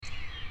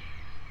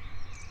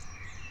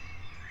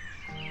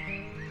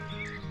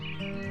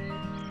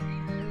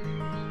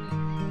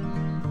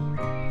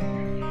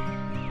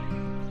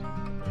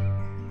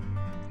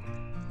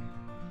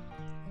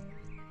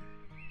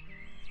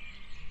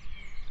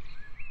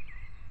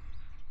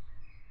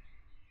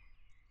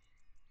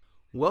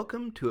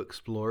Welcome to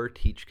Explore,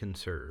 Teach,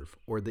 Conserve,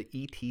 or the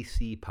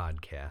ETC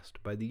podcast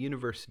by the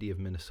University of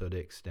Minnesota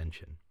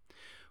Extension,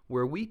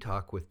 where we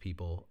talk with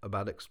people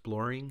about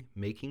exploring,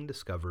 making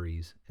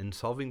discoveries, and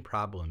solving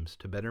problems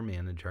to better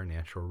manage our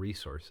natural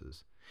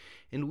resources,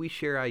 and we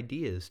share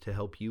ideas to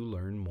help you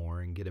learn more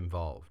and get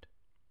involved.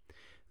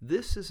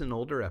 This is an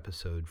older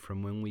episode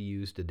from when we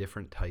used a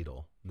different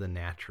title, The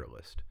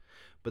Naturalist,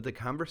 but the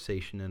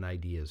conversation and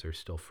ideas are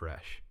still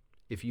fresh.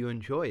 If you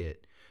enjoy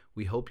it,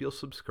 we hope you'll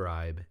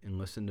subscribe and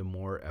listen to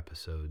more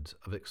episodes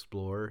of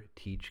Explore,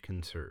 Teach,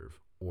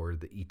 Conserve, or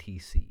the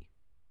ETC.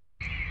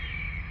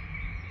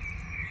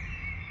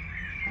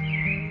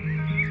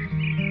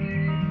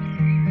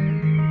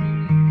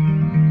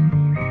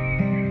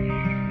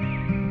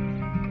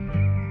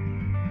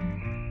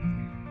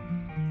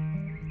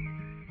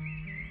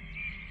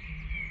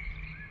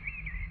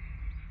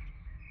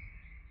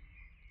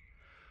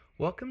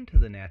 Welcome to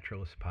the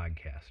Naturalist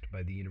podcast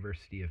by the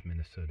University of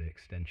Minnesota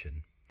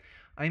Extension.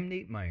 I'm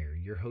Nate Meyer,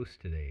 your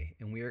host today,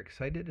 and we are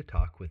excited to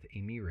talk with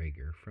Amy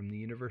Rager from the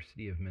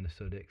University of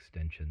Minnesota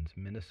Extension's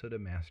Minnesota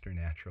Master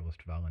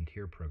Naturalist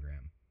Volunteer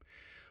Program.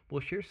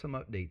 We'll share some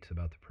updates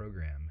about the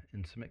program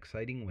and some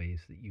exciting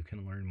ways that you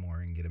can learn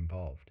more and get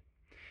involved.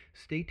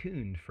 Stay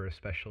tuned for a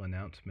special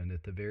announcement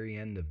at the very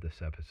end of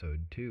this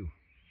episode, too.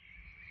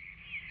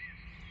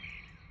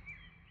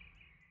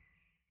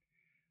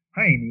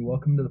 Hi, Amy.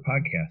 Welcome to the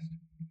podcast.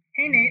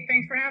 Hey, Nate.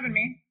 Thanks for having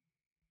me.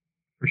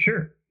 For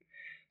sure.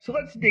 So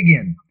let's dig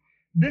in.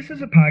 This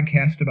is a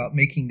podcast about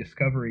making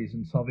discoveries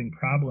and solving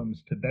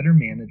problems to better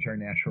manage our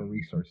natural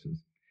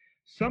resources.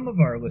 Some of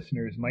our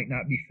listeners might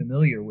not be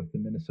familiar with the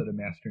Minnesota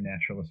Master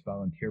Naturalist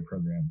Volunteer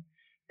Program.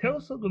 Tell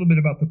us a little bit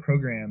about the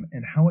program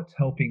and how it's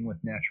helping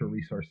with natural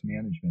resource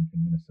management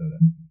in Minnesota.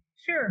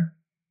 Sure.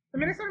 The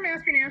Minnesota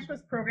Master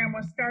Naturalist Program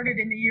was started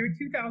in the year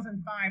 2005,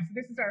 so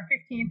this is our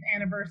 15th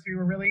anniversary.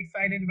 We're really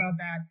excited about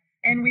that.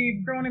 And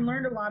we've grown and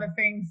learned a lot of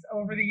things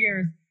over the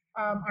years.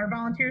 Our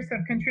volunteers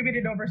have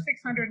contributed over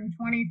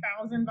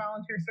 620,000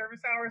 volunteer service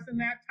hours in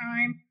that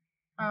time,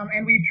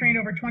 and we've trained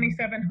over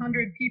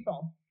 2,700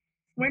 people.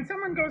 When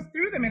someone goes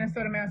through the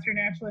Minnesota Master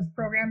Naturalist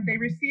Program, they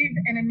receive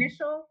an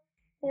initial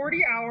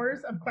 40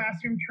 hours of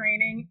classroom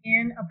training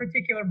in a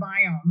particular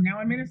biome.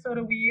 Now in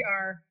Minnesota, we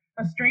are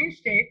a strange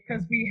state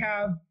because we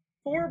have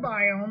 4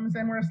 biomes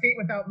and we're a state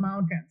without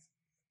mountains.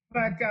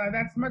 But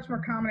that's much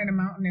more common in a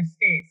mountainous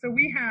state. So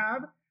we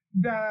have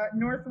the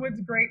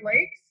Northwoods Great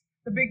Lakes,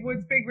 the Big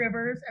Woods, Big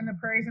Rivers, and the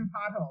Prairies and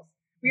Potholes.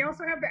 We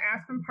also have the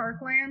Aspen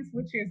Parklands,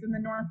 which is in the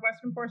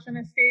northwestern portion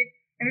of the state,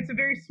 and it's a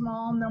very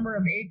small number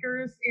of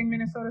acres in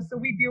Minnesota, so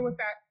we deal with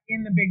that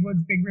in the Big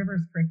Woods, Big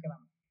Rivers curriculum.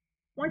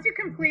 Once you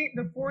complete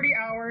the 40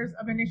 hours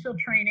of initial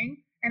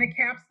training and a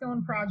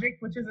capstone project,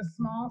 which is a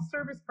small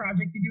service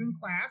project you do in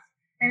class,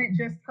 and it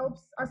just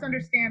helps us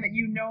understand that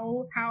you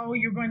know how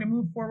you're going to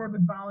move forward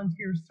with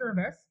volunteer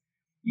service,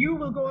 you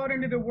will go out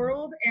into the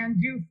world and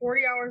do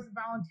 40 hours of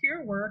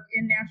volunteer work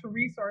in natural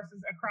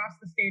resources across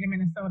the state of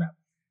Minnesota.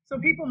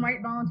 So people might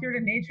volunteer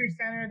at a nature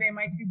center, they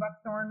might do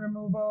buckthorn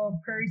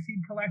removal, prairie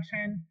seed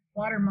collection,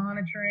 water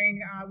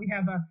monitoring. We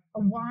have a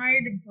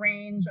wide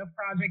range of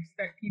projects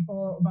that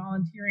people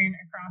volunteer in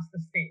across the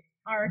state.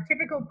 Our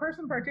typical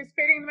person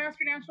participating in the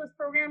Master Naturalist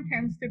Program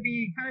tends to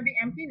be kind of the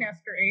empty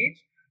nester age.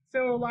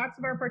 So lots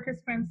of our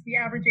participants, the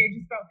average age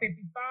is about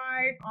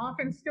 55,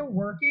 often still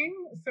working.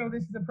 So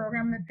this is a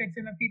program that fits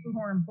in with people who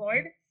are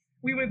employed.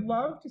 We would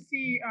love to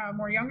see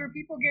more younger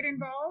people get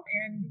involved,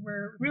 and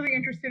we're really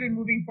interested in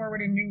moving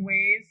forward in new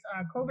ways.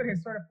 COVID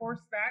has sort of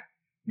forced that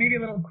maybe a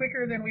little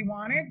quicker than we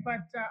wanted,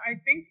 but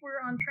I think we're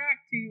on track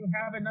to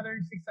have another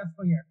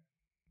successful year.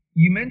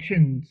 You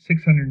mentioned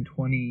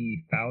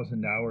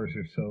 620,000 hours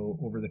or so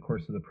over the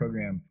course of the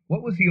program.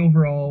 What was the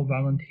overall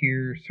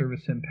volunteer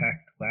service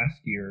impact last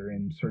year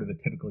in sort of a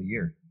typical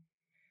year?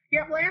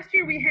 Yeah, last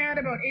year we had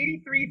about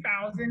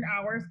 83,000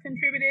 hours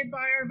contributed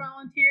by our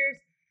volunteers.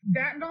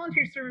 That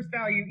volunteer service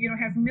value,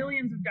 has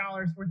millions of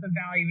dollars worth of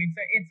value.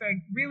 It's a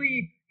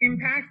really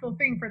impactful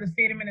thing for the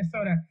state of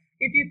Minnesota.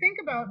 If you think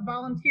about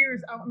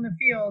volunteers out in the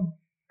field,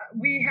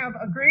 we have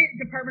a great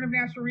Department of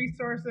Natural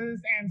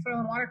Resources and Soil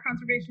and Water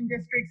Conservation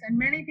districts and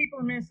many people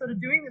in Minnesota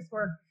doing this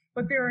work,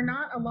 but there are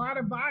not a lot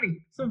of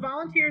bodies. So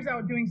volunteers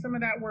out doing some of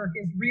that work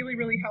is really,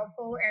 really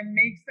helpful and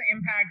makes the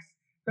impacts,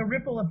 the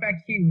ripple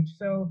effect huge.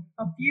 So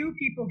a few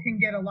people can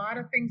get a lot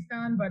of things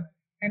done, but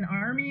an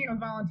army of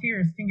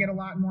volunteers can get a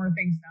lot more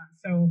things done.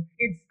 So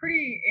it's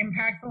pretty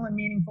impactful and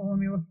meaningful when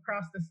we look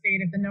across the state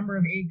at the number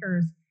of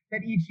acres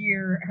that each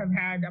year have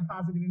had a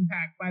positive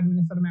impact by the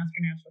Minnesota Master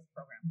Naturalist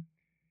Program.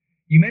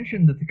 You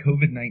mentioned that the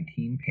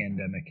COVID-19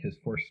 pandemic has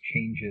forced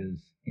changes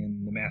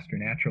in the Master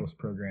Naturalist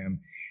Program,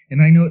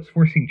 and I know it's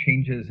forcing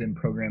changes in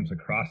programs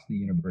across the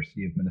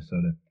University of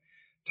Minnesota.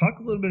 Talk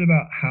a little bit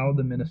about how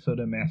the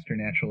Minnesota Master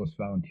Naturalist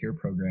Volunteer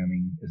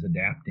Programming is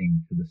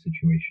adapting to the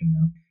situation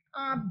now.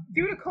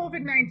 Due to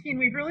COVID-19,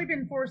 we've really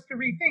been forced to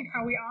rethink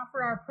how we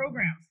offer our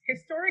programs.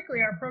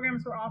 Historically, our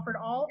programs were offered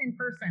all in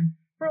person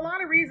for a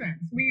lot of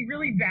reasons. We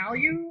really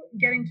value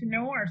getting to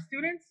know our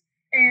students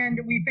and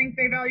we think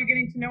they value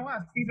getting to know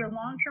us. These are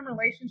long-term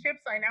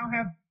relationships. I now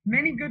have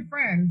many good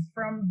friends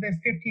from this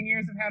 15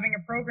 years of having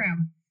a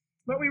program.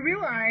 But we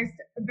realized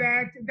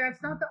that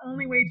that's not the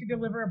only way to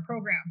deliver a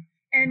program.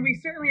 And we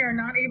certainly are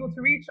not able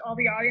to reach all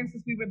the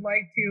audiences we would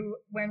like to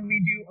when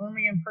we do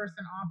only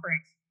in-person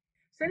offerings.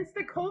 Since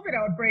the COVID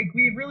outbreak,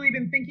 we've really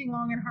been thinking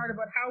long and hard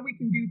about how we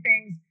can do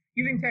things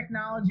using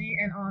technology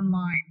and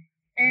online.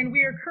 And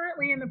we are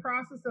currently in the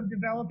process of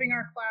developing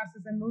our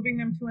classes and moving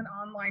them to an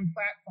online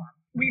platform.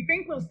 We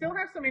think we'll still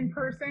have some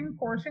in-person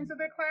portions of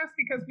the class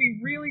because we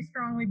really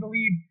strongly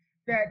believe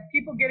that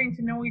people getting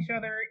to know each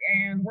other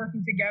and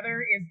working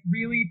together is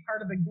really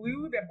part of the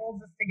glue that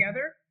holds us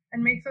together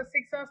and makes us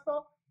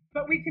successful.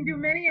 But we can do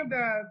many of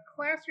the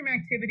classroom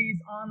activities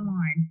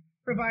online,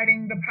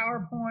 providing the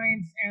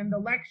PowerPoints and the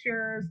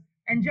lectures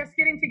and just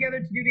getting together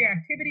to do the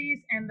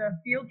activities and the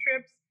field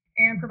trips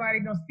and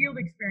providing those field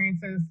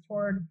experiences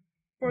for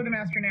the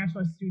Master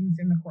Naturalist students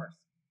in the course.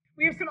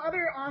 We have some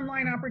other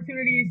online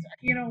opportunities.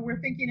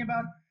 We're thinking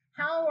about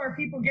how are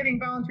people getting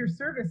volunteer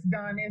service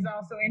done is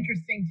also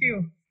interesting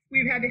too.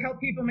 We've had to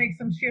help people make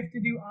some shift to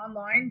do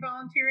online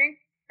volunteering.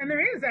 And there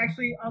is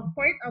actually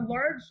quite a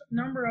large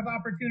number of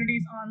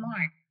opportunities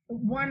online.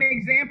 One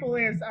example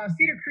is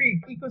Cedar Creek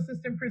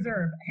Ecosystem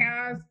Preserve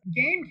has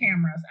game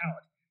cameras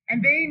out,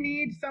 and they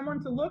need someone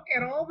to look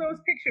at all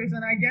those pictures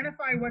and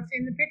identify what's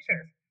in the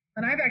pictures.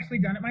 And I've actually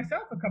done it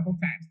myself a couple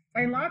times.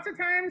 And lots of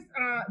times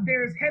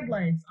there's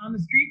headlights on the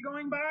street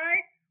going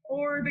by,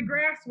 or the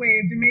grass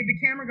waved and made the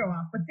camera go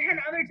off. But then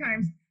other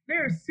times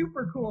there's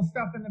super cool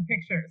stuff in the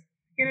pictures.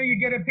 You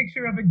get a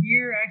picture of a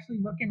deer actually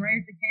looking right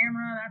at the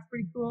camera. That's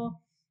pretty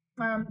cool.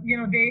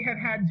 They have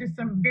had just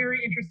some very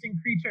interesting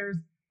creatures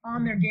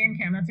on their game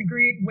cam. That's a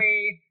great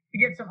way to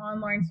get some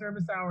online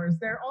service hours.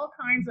 There are all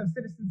kinds of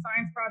citizen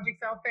science projects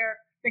out there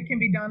that can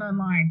be done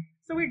online.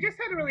 So we've just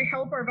had to really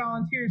help our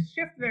volunteers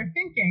shift their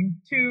thinking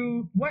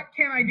to what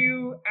can I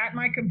do at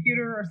my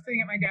computer or sitting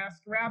at my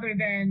desk rather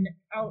than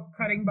out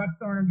cutting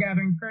buckthorn or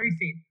gathering prairie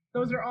seed.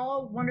 Those are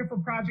all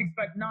wonderful projects,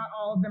 but not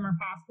all of them are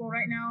possible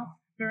right now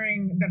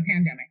during the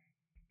pandemic.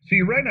 So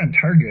you're right on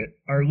target.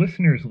 Our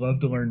listeners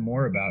love to learn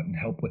more about and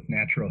help with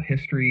natural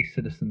history,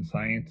 citizen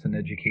science, and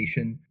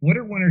education. What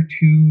are one or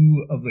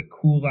two of the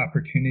cool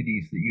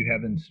opportunities that you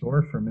have in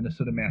store for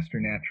Minnesota Master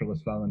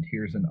Naturalist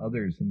volunteers and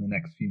others in the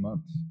next few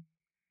months?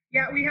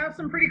 Yeah, we have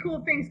some pretty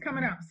cool things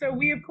coming up. So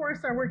we, of course,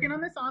 are working on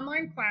this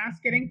online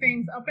class, getting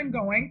things up and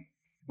going.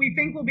 We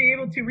think we'll be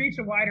able to reach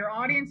a wider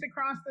audience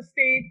across the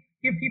state,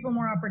 give people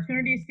more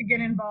opportunities to get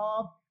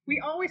involved. We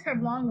always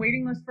have long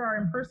waiting lists for our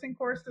in-person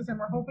courses, and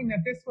we're hoping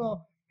that this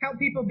will help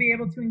people be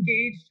able to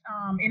engage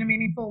in a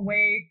meaningful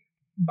way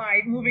by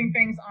moving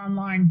things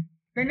online.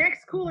 The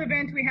next cool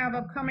event we have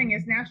upcoming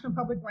is National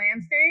Public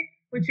Lands Day,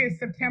 which is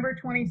September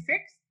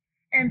 26th.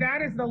 And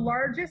that is the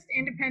largest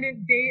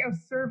independent day of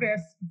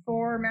service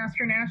for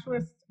Master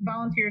Naturalist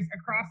volunteers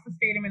across the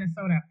state of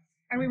Minnesota.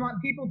 And we want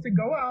people to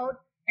go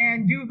out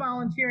and do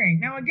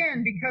volunteering. Now,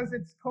 again, because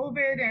it's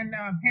COVID and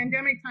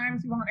pandemic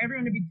times, we want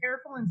everyone to be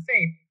careful and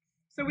safe.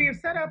 So we have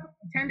set up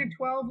 10 to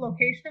 12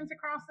 locations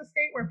across the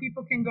state where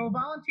people can go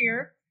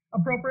volunteer,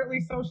 appropriately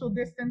social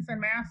distance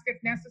and masked if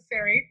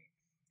necessary.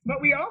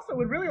 But we also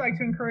would really like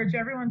to encourage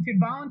everyone to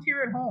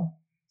volunteer at home.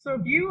 So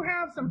if you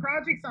have some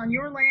projects on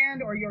your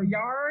land or your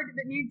yard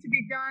that need to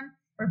be done,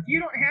 or if you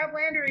don't have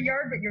land or a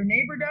yard, but your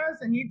neighbor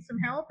does and needs some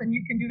help and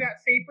you can do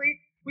that safely,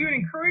 we would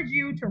encourage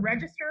you to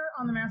register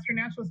on the Master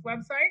Naturalist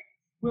website.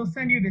 We'll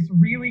send you this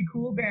really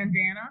cool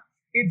bandana.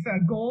 It's a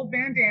gold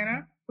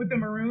bandana with the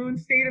maroon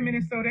state of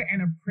Minnesota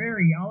and a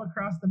prairie all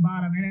across the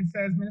bottom. And it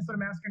says Minnesota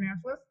Master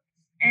Naturalist.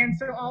 And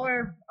so all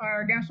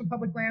our National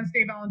Public Lands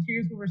Day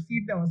volunteers will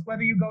receive those,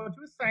 whether you go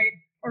to a site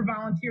or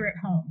volunteer at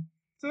home.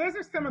 So those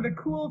are some of the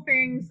cool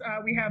things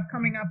we have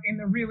coming up in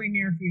the really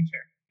near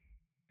future.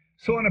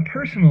 So on a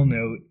personal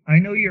note, I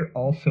know you're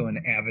also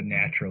an avid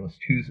naturalist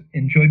who's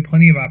enjoyed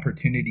plenty of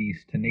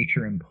opportunities to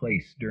nature in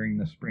place during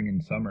the spring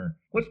and summer.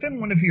 What's been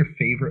one of your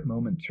favorite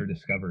moments or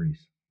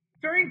discoveries?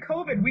 During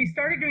COVID, we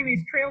started doing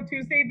these Trail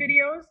Tuesday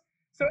videos.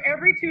 So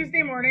every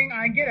Tuesday morning,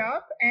 I get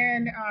up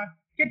and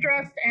get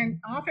dressed and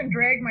often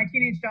drag my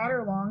teenage daughter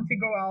along to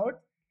go out.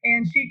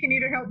 And she can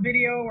either help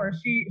video or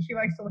she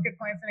likes to look at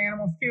plants and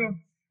animals too.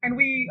 And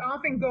we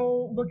often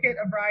go look at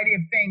a variety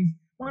of things.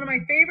 One of my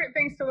favorite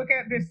things to look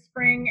at this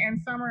spring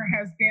and summer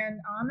has been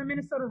on the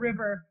Minnesota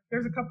River.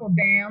 There's a couple of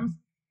dams,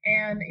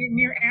 and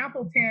near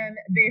Appleton,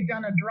 they've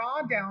done a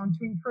drawdown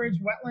to encourage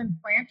wetland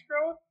plant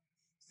growth.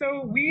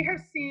 So we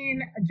have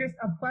seen just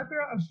a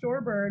plethora of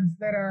shorebirds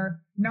that are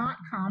not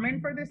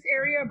common for this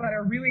area, but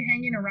are really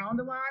hanging around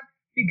a lot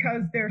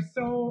because there's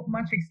so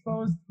much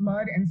exposed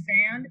mud and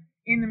sand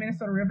in the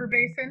Minnesota River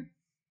Basin.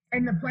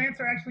 And the plants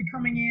are actually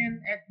coming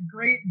in at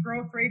great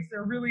growth rates.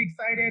 They're really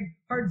excited.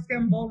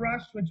 Hardstem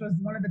bulrush, which was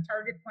one of the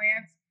target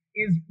plants,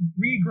 is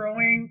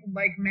regrowing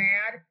like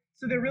mad.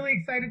 So they're really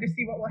excited to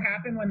see what will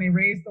happen when they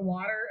raise the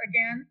water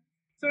again.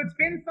 So it's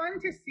been fun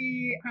to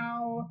see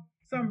how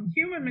some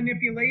human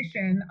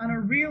manipulation on a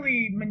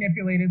really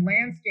manipulated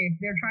landscape,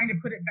 they're trying to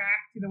put it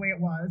back to the way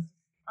it was,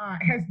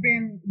 has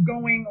been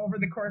going over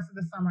the course of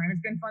the summer, and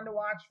it's been fun to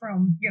watch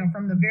from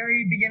the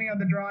very beginning of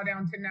the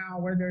drawdown to now,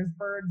 where there's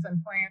birds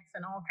and plants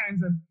and all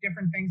kinds of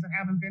different things that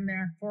haven't been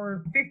there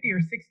for 50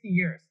 or 60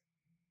 years.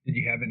 Did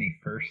you have any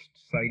first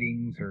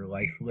sightings or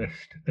life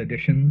list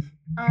additions?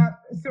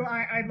 So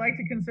I'd like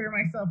to consider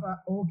myself a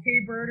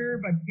okay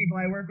birder, but the people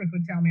I work with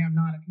would tell me I'm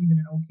not even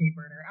an okay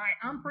birder.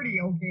 I'm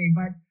pretty okay,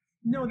 but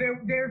no, there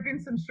have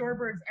been some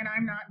shorebirds, and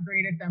I'm not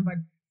great at them, but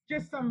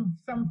just some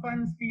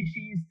fun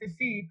species to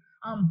see.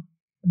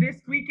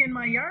 This week in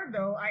my yard,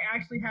 though, I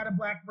actually had a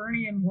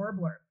Blackburnian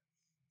warbler,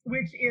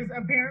 which is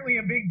apparently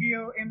a big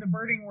deal in the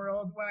birding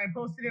world. When I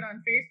posted it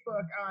on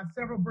Facebook,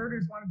 several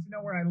birders wanted to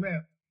know where I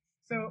lived.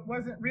 So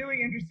wasn't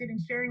really interested in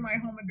sharing my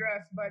home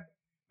address, but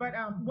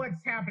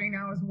what's happening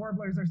now is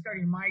warblers are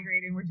starting to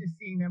migrate, and we're just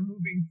seeing them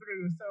moving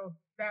through. So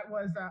that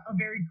was a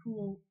very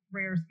cool,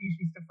 rare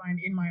species to find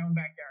in my own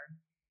backyard.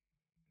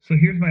 So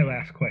here's my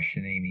last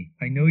question, Amy.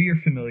 I know you're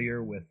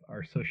familiar with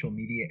our social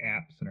media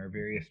apps and our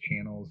various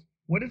channels.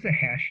 What is a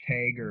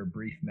hashtag or a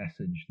brief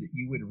message that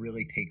you would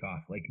really take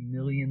off, like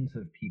millions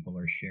of people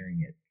are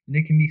sharing it? And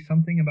it can be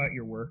something about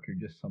your work or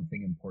just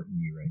something important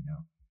to you right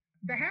now.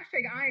 The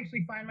hashtag I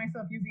actually find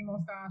myself using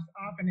most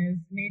often is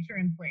nature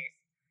in place.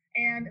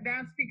 And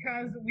that's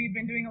because we've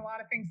been doing a lot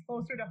of things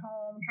closer to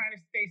home, trying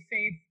to stay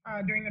safe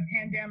during the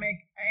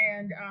pandemic.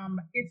 And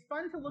it's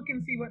fun to look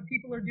and see what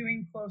people are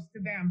doing close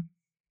to them.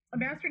 A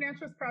Master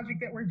Naturalist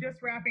project that we're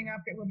just wrapping up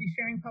that we'll be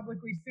sharing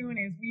publicly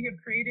soon is we have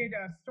created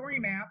a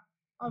story map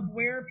of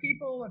where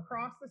people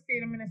across the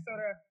state of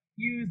Minnesota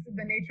used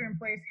the Nature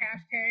in Place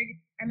hashtag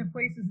and the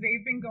places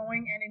they've been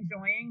going and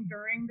enjoying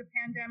during the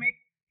pandemic.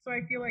 So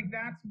I feel like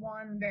that's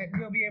one that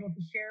we'll be able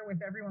to share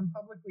with everyone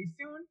publicly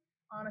soon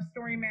on a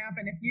story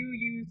map. And if you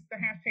use the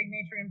hashtag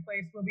Nature in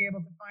Place, we'll be able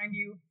to find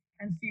you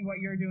and see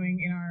what you're doing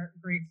in our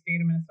great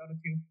state of Minnesota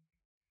too.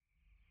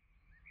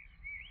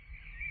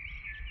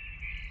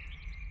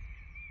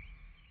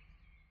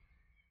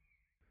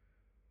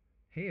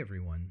 Hey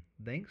everyone,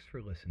 thanks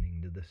for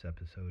listening to this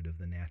episode of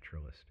The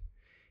Naturalist.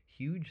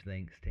 Huge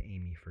thanks to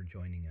Amy for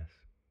joining us.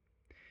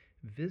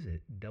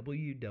 Visit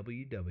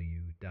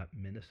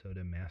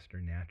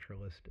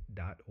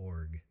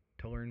www.minnesotamasternaturalist.org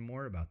to learn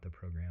more about the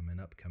program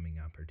and upcoming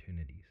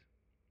opportunities.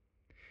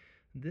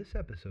 This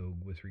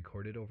episode was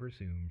recorded over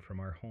Zoom from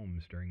our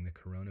homes during the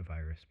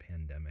coronavirus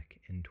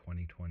pandemic in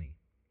 2020.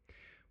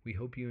 We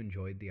hope you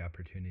enjoyed the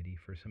opportunity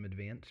for some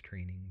advanced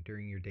training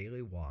during your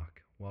daily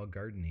walk, while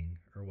gardening,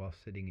 or while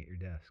sitting at your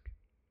desk.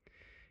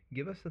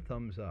 Give us a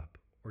thumbs up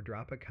or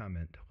drop a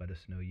comment to let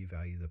us know you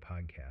value the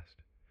podcast.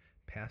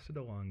 Pass it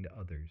along to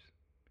others.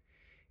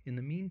 In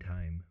the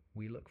meantime,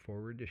 we look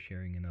forward to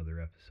sharing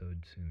another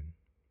episode soon.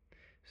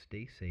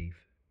 Stay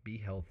safe, be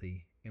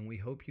healthy, and we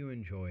hope you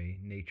enjoy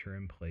Nature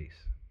in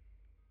Place.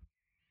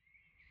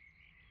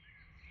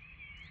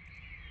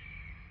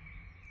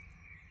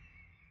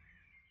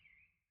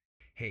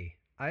 Hey,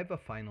 I have a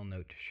final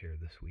note to share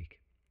this week.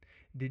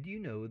 Did you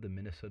know the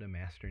Minnesota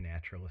Master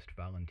Naturalist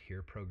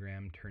Volunteer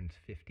Program turns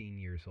 15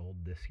 years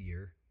old this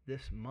year,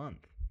 this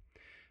month?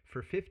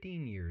 For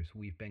 15 years,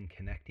 we've been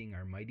connecting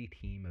our mighty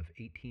team of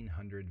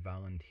 1,800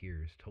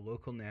 volunteers to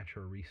local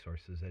natural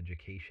resources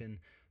education,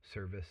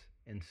 service,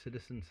 and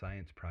citizen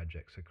science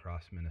projects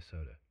across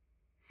Minnesota.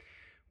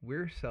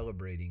 We're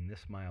celebrating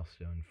this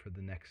milestone for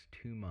the next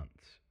 2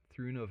 months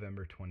through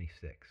November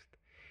 26th.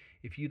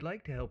 If you'd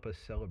like to help us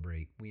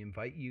celebrate, we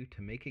invite you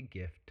to make a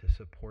gift to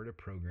support a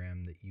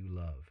program that you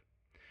love.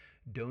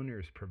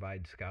 Donors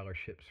provide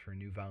scholarships for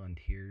new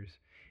volunteers,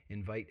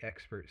 invite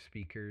expert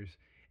speakers,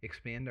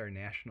 expand our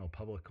National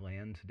Public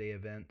Lands Day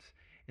events,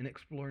 and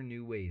explore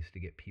new ways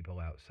to get people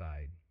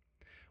outside.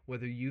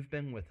 Whether you've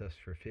been with us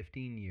for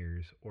 15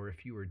 years or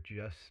if you are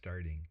just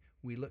starting,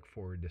 we look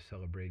forward to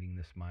celebrating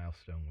this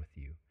milestone with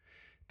you.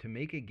 To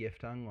make a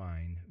gift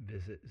online,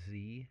 visit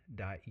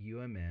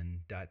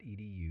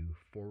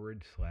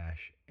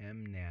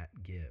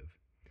z.umn.edu/mnatgive.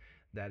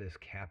 That is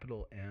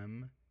capital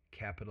M,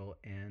 capital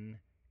N,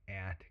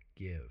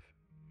 @give.